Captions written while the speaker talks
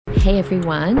Hey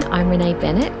everyone, I'm Renee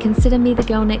Bennett. Consider me the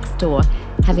girl next door,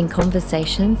 having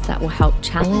conversations that will help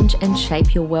challenge and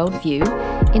shape your worldview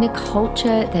in a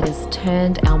culture that has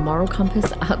turned our moral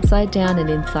compass upside down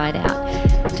and inside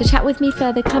out. To chat with me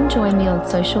further, come join me on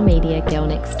social media,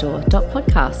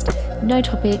 girlnextdoor.podcast. No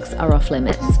topics are off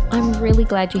limits. I'm really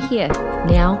glad you're here.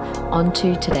 Now, on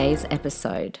to today's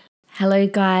episode. Hello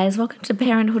guys, welcome to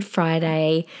Parenthood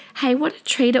Friday. Hey, what a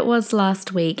treat it was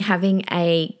last week having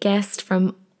a guest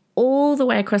from all the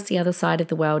way across the other side of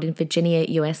the world in Virginia,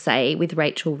 USA with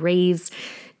Rachel Reeves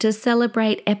to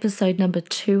celebrate episode number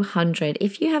 200.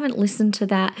 If you haven't listened to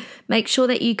that, make sure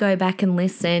that you go back and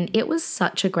listen. It was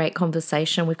such a great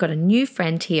conversation. We've got a new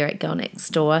friend here at Girl Next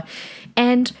Door,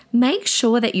 and make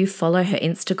sure that you follow her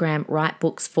Instagram, Write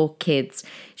Books for Kids.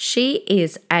 She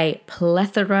is a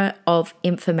plethora of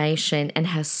information and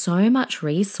has so much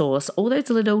resource, all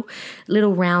those little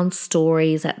round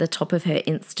stories at the top of her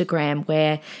Instagram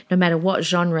where no matter what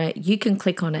genre, you can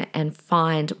click on it and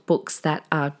find books that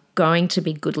are going to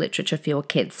be good literature for your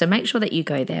kids. So make sure that you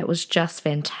go there. It was just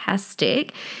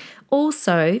fantastic.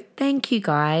 Also, thank you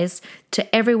guys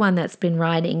to everyone that's been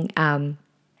writing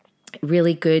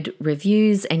really good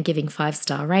reviews and giving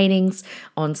 5-star ratings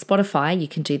on Spotify. You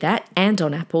can do that, and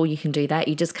on Apple you can do that.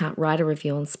 You just can't write a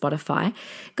review on Spotify.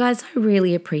 Guys, I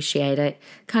really appreciate it.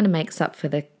 Kind of makes up for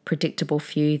the predictable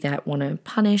few that want to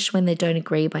punish when they don't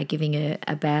agree by giving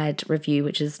a bad review,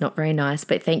 which is not very nice.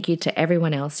 But thank you to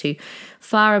everyone else who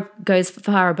goes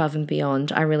far above and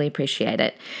beyond. I really appreciate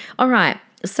it. All right.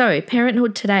 So,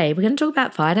 parenthood today, we're going to talk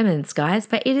about vitamins, guys,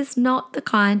 but it is not the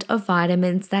kind of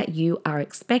vitamins that you are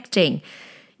expecting.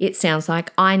 It sounds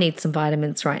like I need some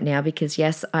vitamins right now because,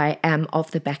 yes, I am off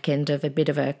the back end of a bit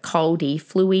of a coldy,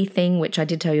 flu-y thing, which I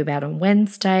did tell you about on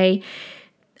Wednesday.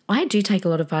 I do take a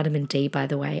lot of vitamin D, by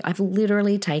the way. I've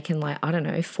literally taken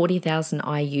 40,000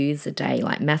 IUs a day,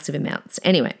 massive amounts.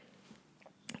 Anyway,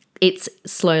 it's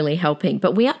slowly helping,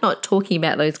 but we are not talking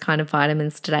about those kind of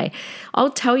vitamins today. I'll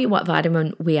tell you what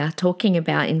vitamin we are talking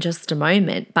about in just a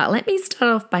moment, but let me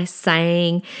start off by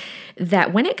saying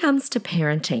that when it comes to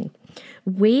parenting,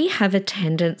 we have a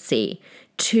tendency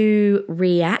to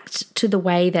react to the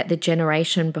way that the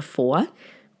generation before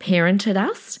parented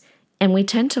us, and we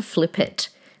tend to flip it.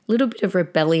 A little bit of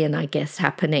rebellion, I guess,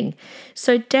 happening.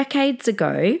 So decades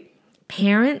ago,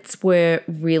 parents were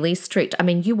really strict. I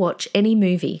mean, you watch any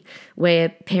movie where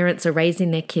parents are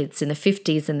raising their kids in the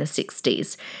 50s and the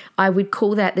 60s. I would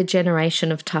call that the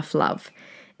generation of tough love.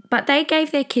 But they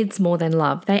gave their kids more than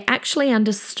love. They actually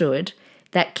understood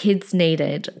that kids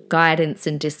needed guidance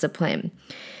and discipline.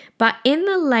 But in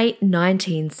the late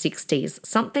 1960s,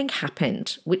 something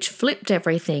happened which flipped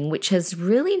everything, which has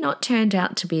really not turned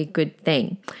out to be a good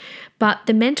thing. But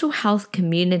the mental health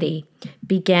community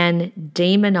began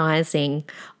demonizing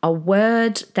a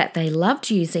word that they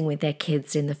loved using with their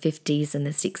kids in the 50s and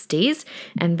the 60s,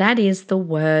 and that is the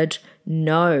word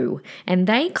no. And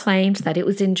they claimed that it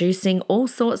was inducing all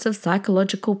sorts of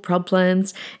psychological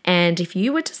problems, and if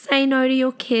you were to say no to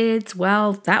your kids,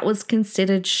 well, that was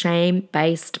considered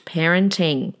shame-based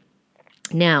parenting.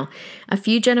 Now, a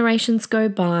few generations go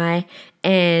by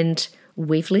and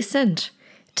we've listened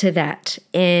to that,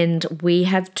 and we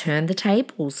have turned the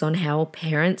tables on how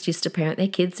parents used to parent their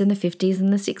kids in the 50s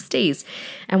and the 60s.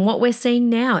 And what we're seeing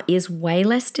now is way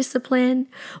less discipline,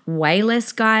 way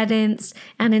less guidance,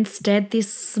 and instead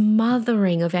this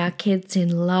smothering of our kids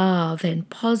in love and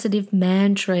positive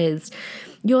mantras.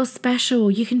 You're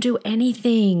special. You can do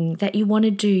anything that you want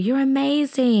to do. You're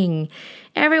amazing.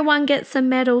 Everyone gets a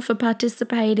medal for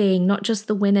participating, not just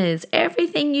the winners.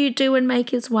 Everything you do and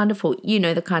make is wonderful. You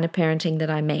know the kind of parenting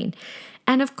that I mean.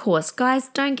 And of course, guys,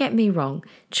 don't get me wrong.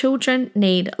 Children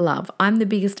need love. I'm the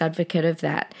biggest advocate of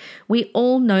that. We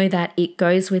all know that, it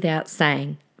goes without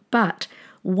saying. But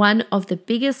one of the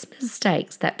biggest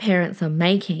mistakes that parents are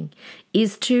making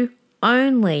is to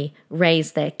only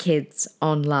raise their kids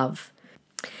on love.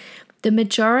 The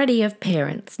majority of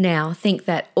parents now think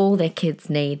that all their kids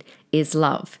need is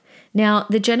love. Now,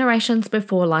 the generations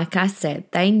before, like I said,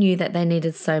 they knew that they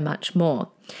needed so much more.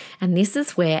 And this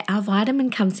is where our vitamin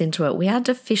comes into it. We are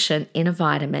deficient in a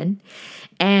vitamin.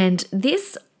 And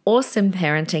this awesome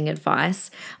parenting advice,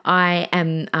 I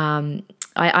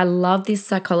love this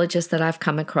psychologist that I've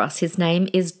come across. His name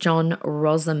is John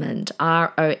Rosamond,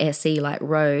 R-O-S-E, like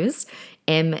Rose,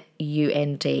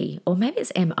 M-U-N-D, or maybe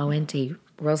it's M-O-N-D,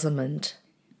 Rosamond.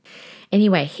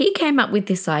 Anyway, he came up with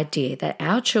this idea that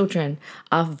our children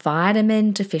are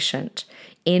vitamin deficient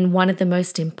in one of the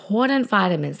most important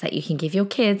vitamins that you can give your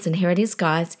kids. And here it is,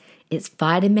 guys. It's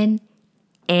vitamin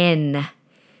N.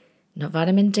 Not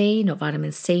vitamin D, not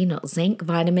vitamin C, not zinc,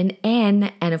 vitamin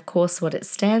N. And of course, what it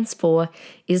stands for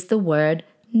is the word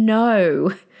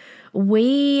no. If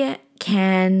we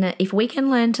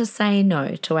can learn to say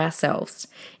no to ourselves,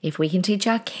 if we can teach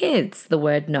our kids the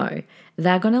word no,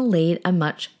 they're going to lead a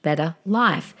much better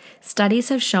life. Studies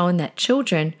have shown that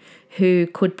children who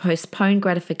could postpone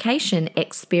gratification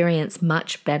experience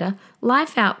much better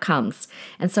life outcomes.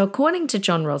 And so according to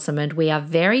John Rosamond, we are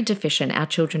very deficient. Our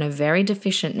children are very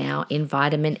deficient now in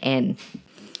vitamin N.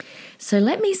 So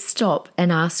let me stop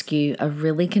and ask you a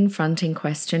really confronting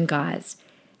question, guys.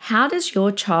 How does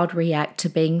your child react to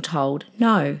being told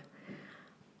no?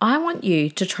 I want you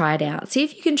to try it out. See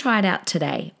if you can try it out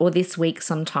today or this week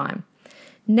sometime.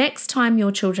 Next time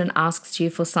your children asks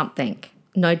you for something,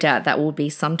 no doubt that will be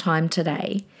sometime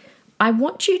today, I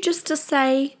want you just to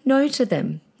say no to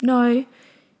them. No,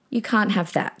 you can't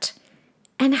have that.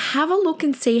 And have a look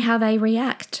and see how they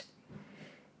react,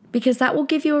 because that will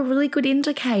give you a really good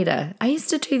indicator. I used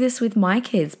to do this with my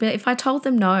kids, but if I told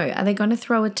them no, are they going to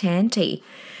throw a tanty?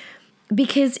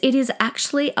 Because it is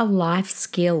actually a life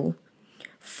skill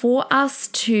for us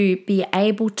to be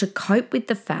able to cope with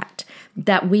the fact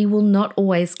that we will not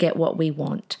always get what we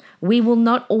want. We will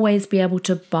not always be able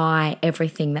to buy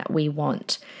everything that we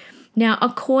want. Now,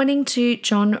 according to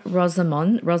John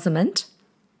Rosamond,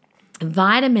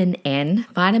 vitamin N,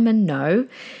 vitamin no,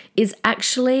 is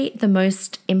actually the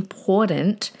most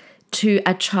important to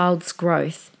a child's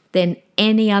growth than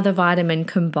any other vitamin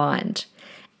combined.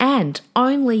 And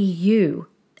only you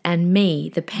and me,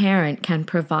 the parent, can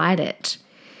provide it.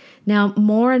 Now,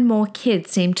 more and more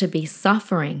kids seem to be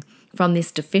suffering from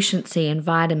this deficiency in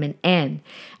vitamin N.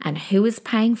 And who is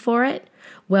paying for it?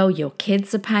 Well, your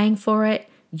kids are paying for it,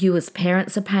 you as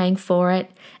parents are paying for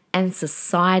it, and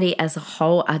society as a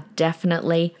whole are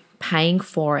definitely paying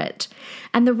for it.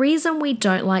 And the reason we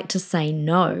don't like to say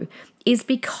no is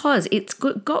because it's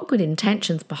got good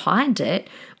intentions behind it.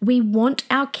 We want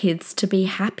our kids to be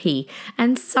happy,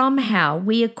 and somehow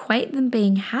we equate them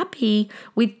being happy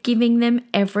with giving them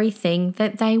everything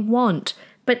that they want.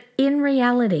 But in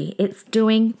reality, it's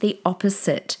doing the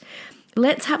opposite.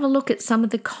 Let's have a look at some of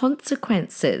the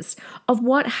consequences of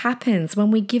what happens when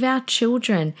we give our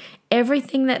children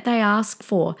everything that they ask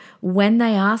for when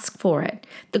they ask for it.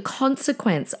 The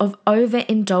consequence of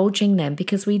overindulging them,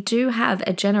 because we do have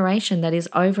a generation that is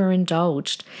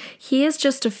overindulged. Here's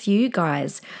just a few,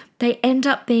 guys. They end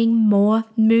up being more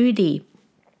moody.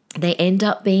 They end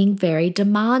up being very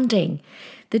demanding.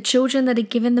 The children that are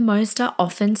given the most are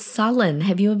often sullen.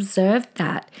 Have you observed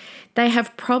that? They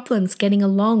have problems getting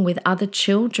along with other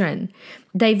children.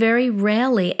 They very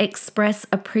rarely express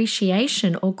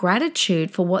appreciation or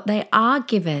gratitude for what they are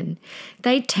given.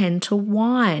 They tend to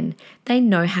whine. They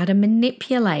know how to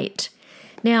manipulate.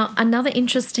 Now, another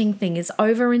interesting thing is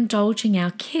overindulging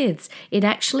our kids. It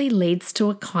actually leads to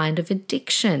a kind of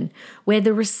addiction where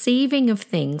the receiving of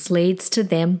things leads to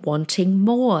them wanting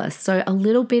more. So a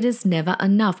little bit is never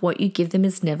enough. What you give them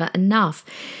is never enough.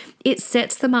 It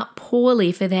sets them up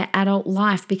poorly for their adult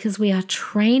life because we are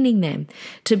training them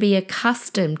to be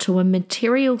accustomed to a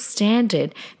material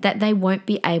standard that they won't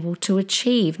be able to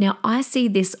achieve. Now, I see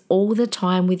this all the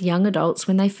time with young adults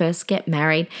when they first get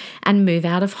married and move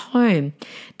out of home.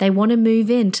 They want to move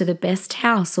into the best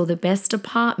house or the best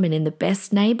apartment in the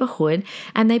best neighborhood,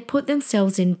 and they put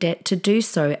themselves in debt to do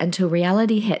so until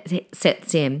reality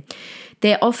sets in.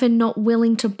 They're often not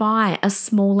willing to buy a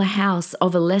smaller house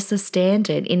of a lesser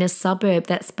standard in a suburb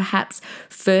that's perhaps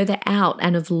further out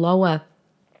and of lower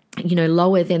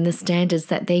than the standards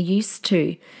that they're used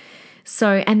to.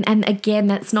 So, and again,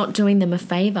 that's not doing them a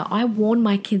favor. I warn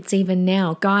my kids even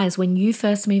now, guys, when you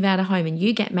first move out of home and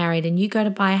you get married and you go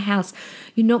to buy a house,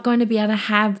 you're not going to be able to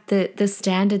have the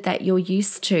standard that you're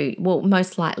used to. Well,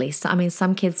 most likely. So,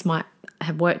 some kids might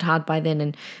have worked hard by then,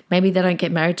 and maybe they don't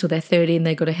get married till they're 30 and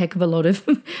they've got a heck of a lot of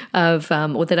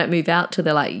or they don't move out till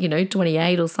they're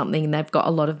 28 or something and they've got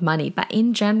a lot of money. But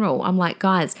in general, I'm like,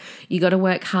 guys, you got to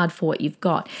work hard for what you've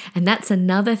got. And that's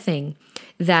another thing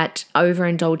that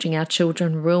overindulging our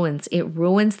children ruins. It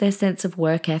ruins their sense of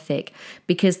work ethic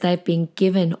because they've been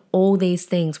given all these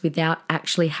things without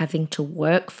actually having to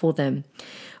work for them.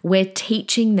 We're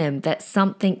teaching them that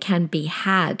something can be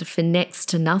had for next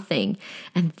to nothing.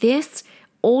 And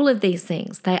all of these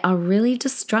things, they are really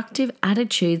destructive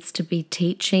attitudes to be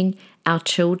teaching our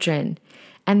children.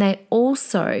 And they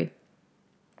also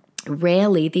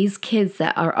rarely, these kids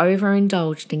that are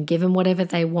overindulged and given whatever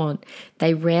they want,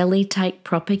 they rarely take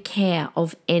proper care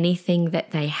of anything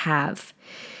that they have.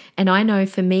 And I know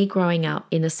for me growing up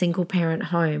in a single parent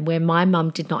home where my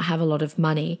mum did not have a lot of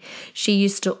money, she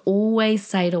used to always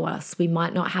say to us, we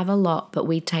might not have a lot, but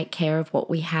we take care of what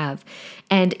we have.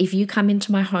 And if you come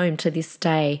into my home to this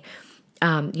day,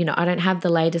 I don't have the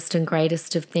latest and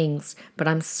greatest of things, but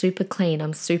I'm super clean,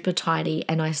 I'm super tidy,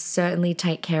 and I certainly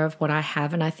take care of what I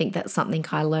have. And I think that's something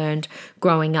I learned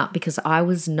growing up because I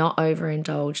was not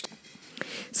overindulged.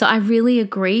 So I really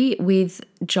agree with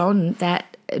John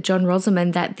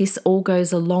Rosamond that this all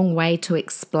goes a long way to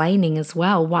explaining as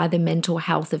well why the mental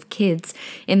health of kids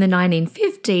in the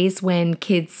 1950s, when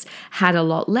kids had a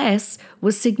lot less,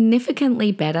 was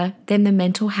significantly better than the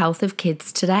mental health of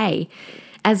kids today.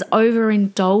 As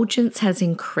overindulgence has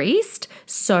increased,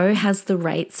 so has the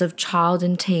rates of child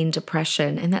and teen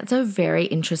depression. And that's a very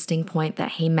interesting point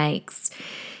that he makes.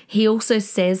 He also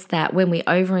says that when we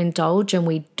overindulge and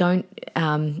we don't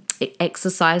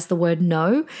exercise the word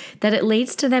no, that it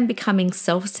leads to them becoming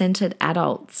self-centered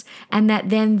adults, and that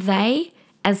then they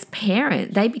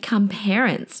become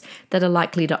parents that are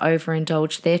likely to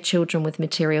overindulge their children with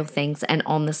material things, and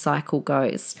on the cycle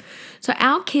goes. So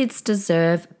our kids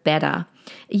deserve better.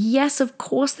 Yes, of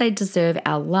course they deserve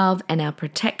our love and our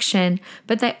protection,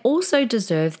 but they also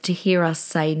deserve to hear us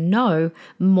say no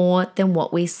more than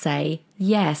what we say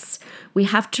yes. We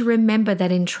have to remember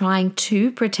that in trying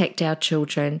to protect our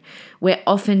children, we're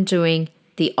often doing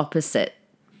the opposite.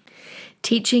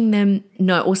 Teaching them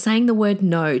no, or saying the word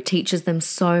no, teaches them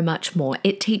so much more.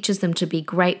 It teaches them to be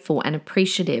grateful and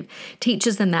appreciative,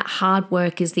 teaches them that hard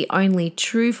work is the only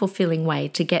true fulfilling way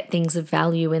to get things of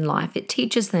value in life. It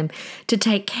teaches them to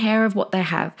take care of what they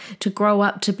have, to grow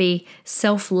up to be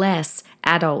selfless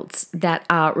adults that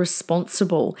are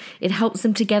responsible. It helps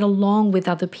them to get along with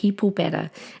other people better,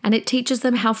 and it teaches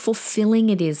them how fulfilling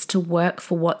it is to work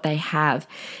for what they have.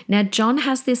 Now, John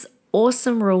has this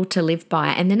awesome rule to live by.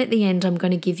 And then at the end, I'm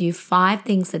going to give you 5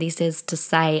 things that he says to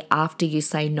say after you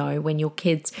say no when your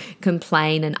kids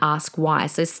complain and ask why.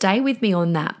 So stay with me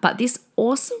on that. But this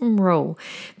awesome rule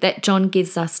that John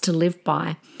gives us to live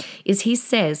by is he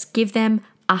says, give them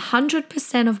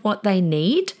 100% of what they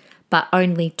need, but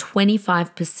only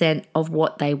 25% of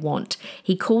what they want.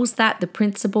 He calls that the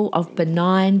principle of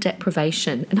benign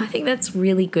deprivation. And I think that's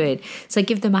really good. So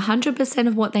give them 100%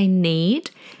 of what they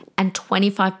need and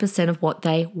 25% of what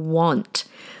they want.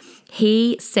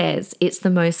 He says it's the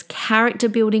most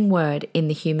character-building word in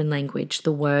the human language,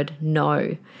 the word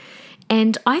no.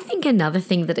 And I think another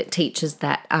thing that it teaches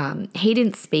that he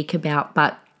didn't speak about,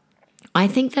 but I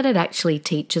think that it actually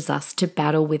teaches us to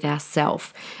battle with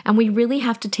ourselves. And we really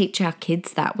have to teach our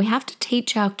kids that. We have to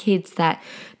teach our kids that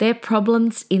their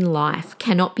problems in life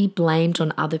cannot be blamed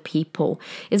on other people.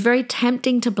 It's very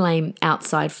tempting to blame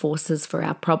outside forces for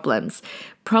our problems.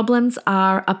 Problems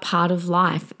are a part of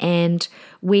life, and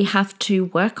we have to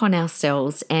work on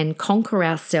ourselves and conquer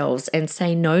ourselves and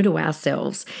say no to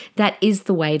ourselves. That is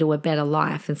the way to a better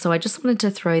life. And so I just wanted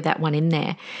to throw that one in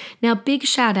there. Now, big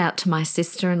shout out to my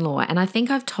sister-in-law. And I think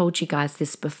I've told you guys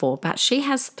this before, but she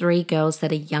has 3 girls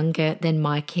that are younger than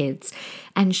my kids.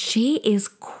 And she is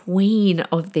queen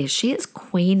of this. She is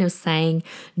queen of saying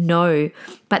no,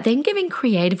 but then giving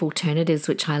creative alternatives,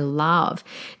 which I love.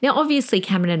 Now, obviously,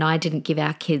 Cameron and I didn't give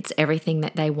our kids everything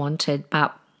that they wanted,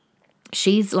 but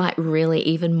she's like really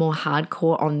even more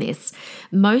hardcore on this.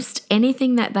 Most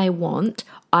anything that they want,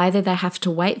 either they have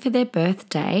to wait for their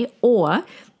birthday or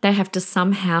they have to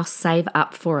somehow save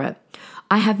up for it.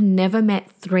 I have never met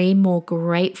 3 more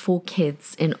grateful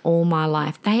kids in all my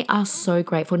life. They are so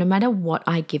grateful. No matter what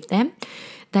I give them,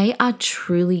 they are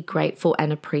truly grateful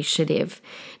and appreciative.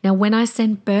 Now, when I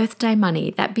send birthday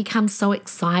money, that becomes so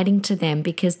exciting to them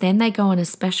because then they go on a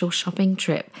special shopping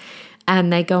trip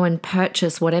and they go and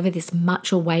purchase whatever this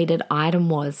much awaited item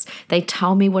was. They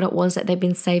tell me what it was that they've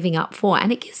been saving up for.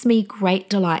 And it gives me great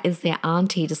delight as their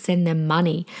auntie to send them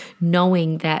money,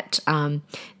 knowing that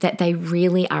that they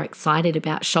really are excited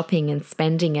about shopping and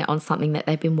spending it on something that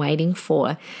they've been waiting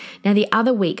for. Now, the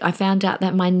other week, I found out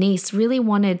that my niece really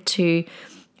wanted to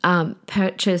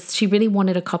she really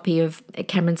wanted a copy of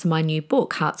Cameron's and my new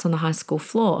book, Hearts on the High School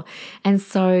Floor. And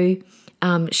so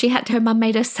her mum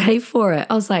made her save for it.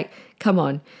 I was like, come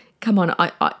on,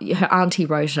 her auntie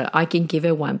wrote it, I can give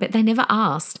her one, but they never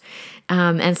asked.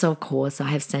 And so, of course, I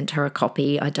have sent her a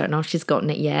copy. I don't know if she's gotten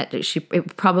it yet.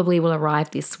 It probably will arrive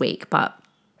this week, but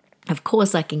Of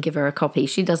course, I can give her a copy.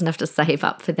 She doesn't have to save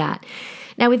up for that.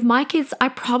 Now, with my kids, I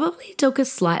probably took a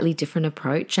slightly different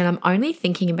approach, and I'm only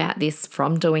thinking about this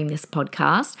from doing this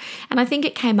podcast. And I think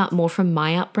it came up more from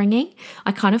my upbringing.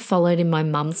 I kind of followed in my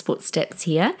mum's footsteps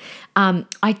here.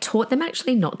 I taught them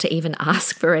actually not to even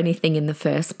ask for anything in the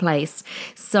first place.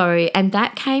 And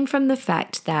that came from the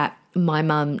fact that my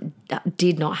mum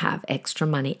did not have extra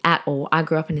money at all. I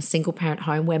grew up in a single parent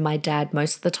home where my dad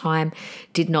most of the time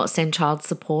did not send child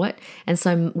support. And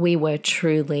so we were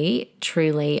truly,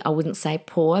 I wouldn't say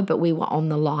poor, but we were on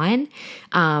the line.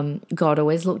 God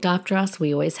always looked after us.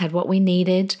 We always had what we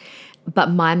needed.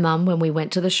 But my mum, when we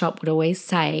went to the shop, would always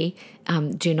say,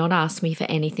 do not ask me for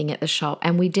anything at the shop.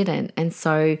 And we didn't. And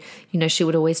so, she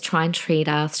would always try and treat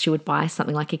us. She would buy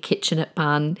something like a kitchenette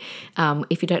bun.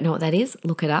 If you don't know what that is,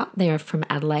 look it up. They're from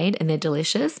Adelaide and they're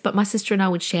delicious. But my sister and I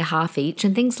would share half each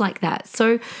and things like that.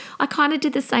 So I kind of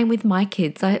did the same with my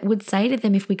kids. I would say to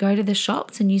them, if we go to the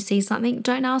shops and you see something,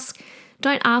 don't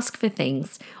ask for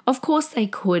things. Of course they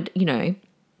could,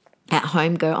 at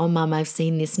home go, oh, Mum, I've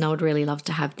seen this and I would really love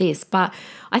to have this. But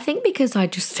I think because I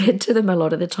just said to them a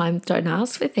lot of the time, don't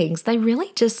ask for things, they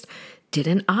really just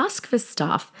didn't ask for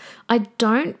stuff. I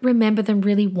don't remember them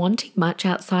really wanting much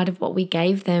outside of what we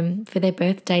gave them for their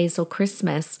birthdays or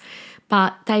Christmas.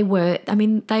 But they were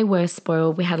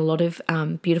spoiled. We had a lot of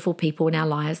beautiful people in our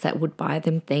lives that would buy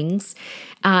them things.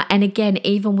 And again,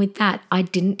 even with that, I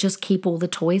didn't just keep all the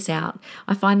toys out.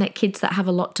 I find that kids that have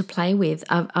a lot to play with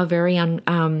are very,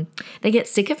 they get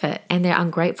sick of it and they're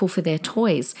ungrateful for their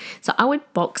toys. So I would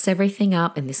box everything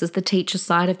up, and this is the teacher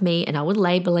side of me, and I would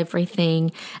label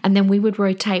everything, and then we would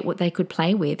rotate what they could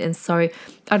play with. And so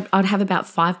I'd have about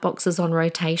 5 boxes on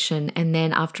rotation, and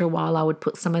then after a while I would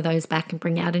put some of those back and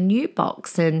bring out a new box.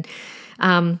 And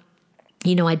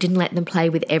I didn't let them play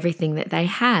with everything that they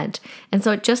had. And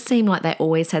so it just seemed like they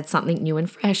always had something new and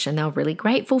fresh, and they were really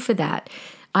grateful for that.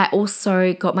 I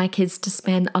also got my kids to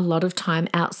spend a lot of time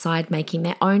outside making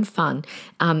their own fun.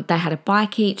 They had a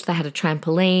bike each, they had a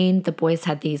trampoline, the boys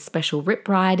had these special rip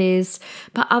riders.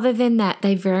 But other than that,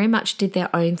 they very much did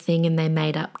their own thing and they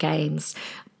made up games.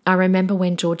 I remember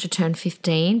when Georgia turned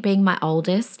 15, being my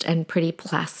oldest and pretty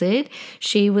placid,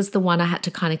 she was the one I had to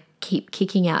kind of keep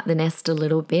kicking out the nest a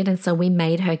little bit. And so we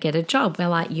made her get a job. We're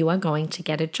like, you are going to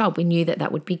get a job. We knew that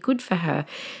that would be good for her.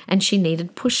 And she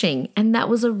needed pushing. And that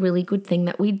was a really good thing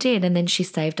that we did. And then she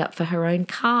saved up for her own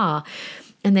car.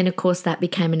 And then, of course, that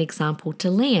became an example to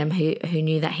Liam, who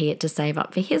knew that he had to save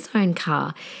up for his own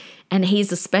car. And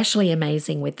he's especially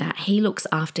amazing with that. He looks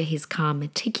after his car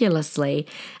meticulously.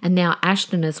 And now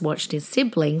Ashton has watched his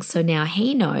siblings. So now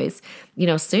he knows,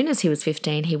 as soon as he was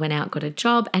 15, he went out, got a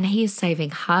job, and he is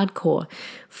saving hardcore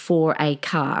for a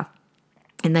car.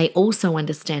 And they also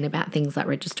understand about things like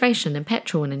registration and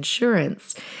petrol and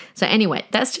insurance. So anyway,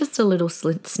 that's just a little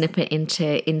snippet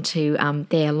into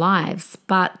their lives.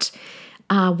 But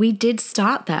we did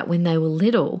start that when they were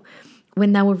little.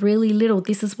 When they were really little,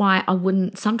 this is why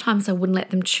sometimes I wouldn't let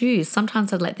them choose.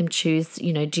 Sometimes I'd let them choose,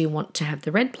 do you want to have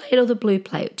the red plate or the blue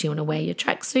plate? Do you want to wear your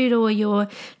tracksuit or your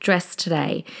dress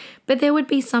today? But there would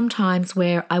be some times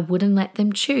where I wouldn't let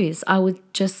them choose. I would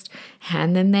just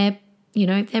hand them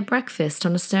their breakfast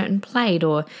on a certain plate,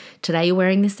 or today you're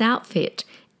wearing this outfit.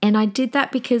 And I did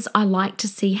that because I like to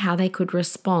see how they could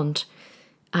respond.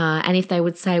 And if they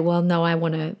would say, well, no, I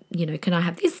want to, can I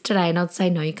have this today? And I'd say,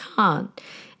 no, you can't.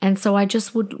 And so I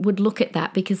just would look at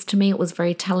that, because to me it was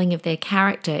very telling of their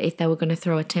character if they were going to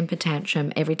throw a temper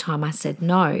tantrum every time I said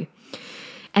no.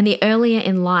 And the earlier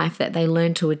in life that they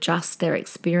learn to adjust their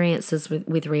experiences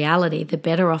with reality, the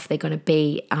better off they're going to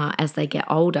be as they get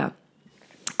older.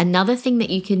 Another thing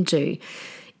that you can do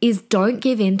is don't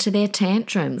give in to their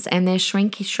tantrums and their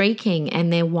shrieking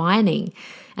and their whining.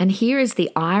 And here is the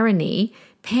irony.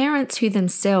 Parents who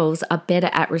themselves are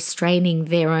better at restraining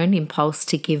their own impulse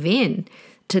to give in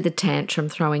to the tantrum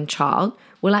throwing child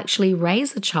will actually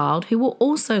raise a child who will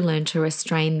also learn to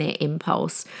restrain their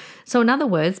impulse. So in other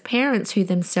words, parents who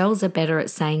themselves are better at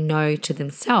saying no to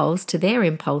themselves, to their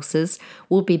impulses,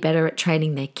 will be better at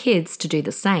training their kids to do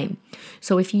the same.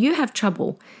 So if you have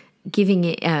trouble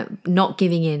not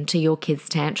giving in to your kids'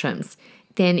 tantrums,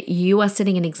 then you are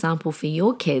setting an example for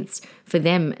your kids, for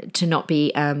them to not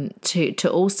be, to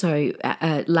also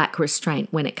lack restraint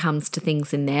when it comes to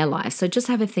things in their life. So just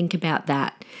have a think about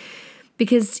that.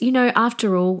 Because,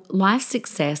 after all, life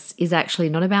success is actually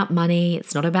not about money,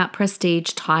 it's not about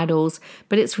prestige, titles,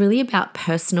 but it's really about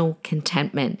personal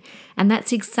contentment. And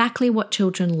that's exactly what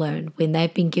children learn when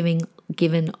they've been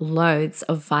given loads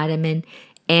of vitamin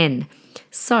N.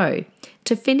 So,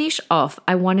 to finish off,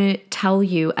 I want to tell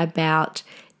you about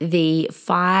the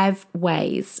 5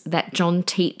 ways that John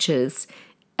teaches,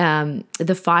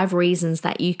 the 5 reasons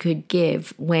that you could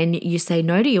give when you say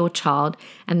no to your child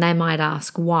and they might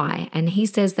ask why. And he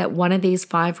says that one of these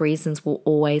 5 reasons will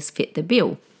always fit the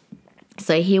bill.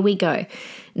 So here we go.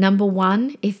 Number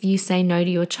 1, if you say no to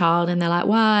your child and they're like,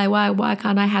 why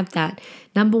can't I have that?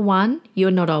 Number 1,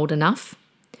 you're not old enough.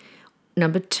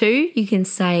 Number 2, you can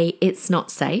say it's not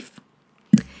safe.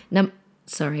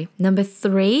 Number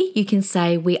 3, you can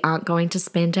say we aren't going to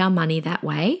spend our money that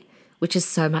way, which is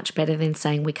so much better than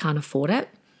saying we can't afford it.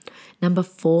 Number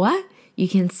 4, you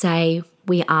can say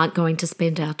we aren't going to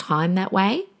spend our time that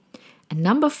way. And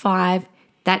number 5,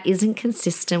 that isn't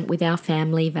consistent with our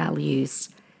family values.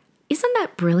 Isn't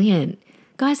that brilliant?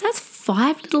 Guys, that's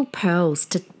 5 little pearls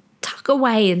to tuck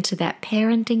away into that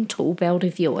parenting tool belt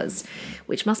of yours,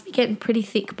 which must be getting pretty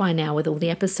thick by now with all the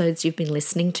episodes you've been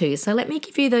listening to. So let me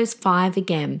give you those 5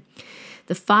 again.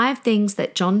 The 5 things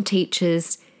that John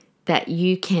teaches that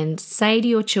you can say to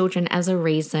your children as a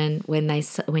reason when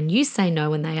you say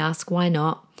no and they ask why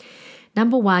not.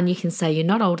 Number 1, you can say you're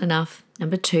not old enough.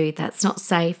 Number 2, that's not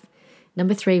safe.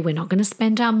 Number 3, we're not going to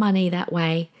spend our money that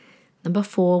way. Number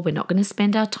 4, we're not going to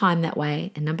spend our time that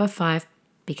way. And number 5,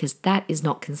 because that is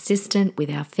not consistent with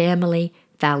our family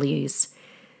values.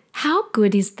 How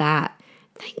good is that?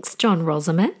 Thanks, John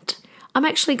Rosamond. I'm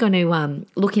actually going to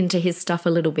look into his stuff a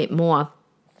little bit more.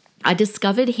 I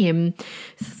discovered him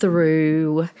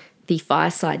through the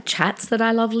fireside chats that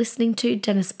I love listening to,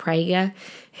 Dennis Prager,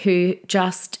 who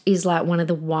just is like one of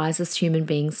the wisest human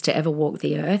beings to ever walk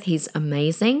the earth. He's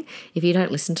amazing. If you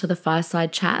don't listen to the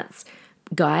fireside chats,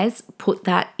 guys, put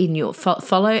that in your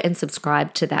follow and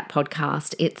subscribe to that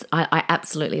podcast. I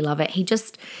absolutely love it.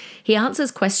 He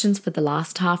answers questions for the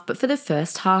last half, but for the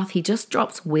first half, he just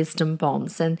drops wisdom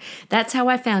bombs. And that's how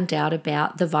I found out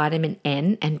about the vitamin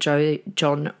N and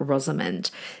John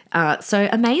Rosamond. So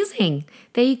amazing.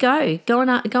 There you go. Go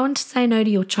on to say no to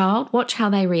your child. Watch how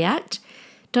they react.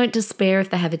 Don't despair if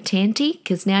they have a tanty,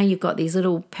 because now you've got these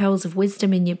little pearls of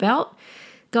wisdom in your belt.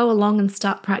 Go along and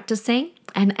start practicing.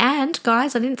 And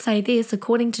guys, I didn't say this,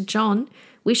 according to John,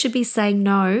 we should be saying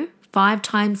no 5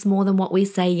 times more than what we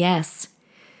say yes.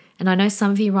 And I know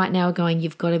some of you right now are going,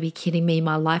 you've got to be kidding me.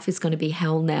 My life is going to be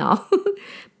hell now.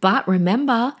 But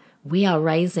remember, we are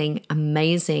raising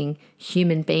amazing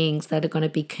human beings that are going to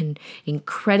be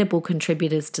incredible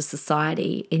contributors to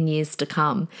society in years to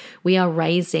come. We are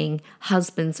raising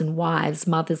husbands and wives,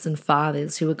 mothers and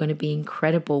fathers who are going to be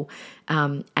incredible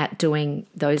at doing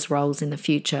those roles in the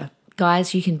future.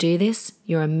 Guys, you can do this.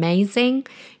 You're amazing.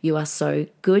 You are so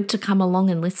good to come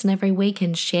along and listen every week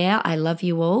and share. I love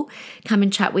you all. Come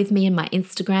and chat with me in my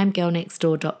Instagram,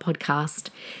 girlnextdoor.podcast.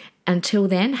 Until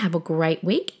then, have a great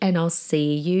week and I'll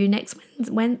see you next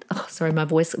Wednesday. Oh, sorry, my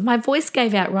voice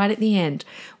gave out right at the end.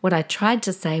 What I tried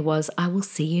to say was, I will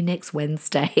see you next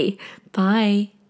Wednesday. Bye.